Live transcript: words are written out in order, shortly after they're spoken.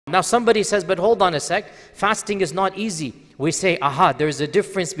Now somebody says, but hold on a sec, fasting is not easy. We say, aha, there's a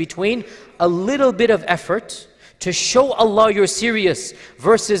difference between a little bit of effort to show Allah you're serious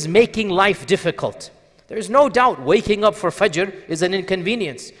versus making life difficult. There's no doubt waking up for Fajr is an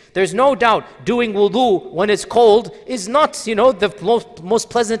inconvenience. There's no doubt doing wudu when it's cold is not, the most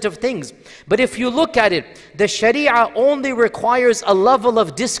pleasant of things. But if you look at it, the Sharia only requires a level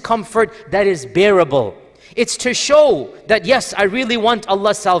of discomfort that is bearable. It's to show that yes, I really want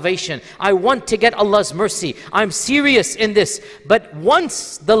Allah's salvation. I want to get Allah's mercy. I'm serious in this. But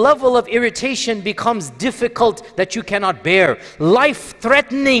once the level of irritation becomes difficult that you cannot bear,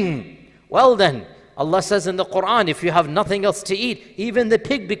 life-threatening, well then, Allah says in the Quran, if you have nothing else to eat, even the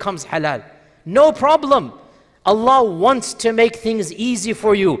pig becomes halal. No problem. Allah wants to make things easy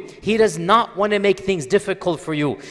for you. He does not want to make things difficult for you.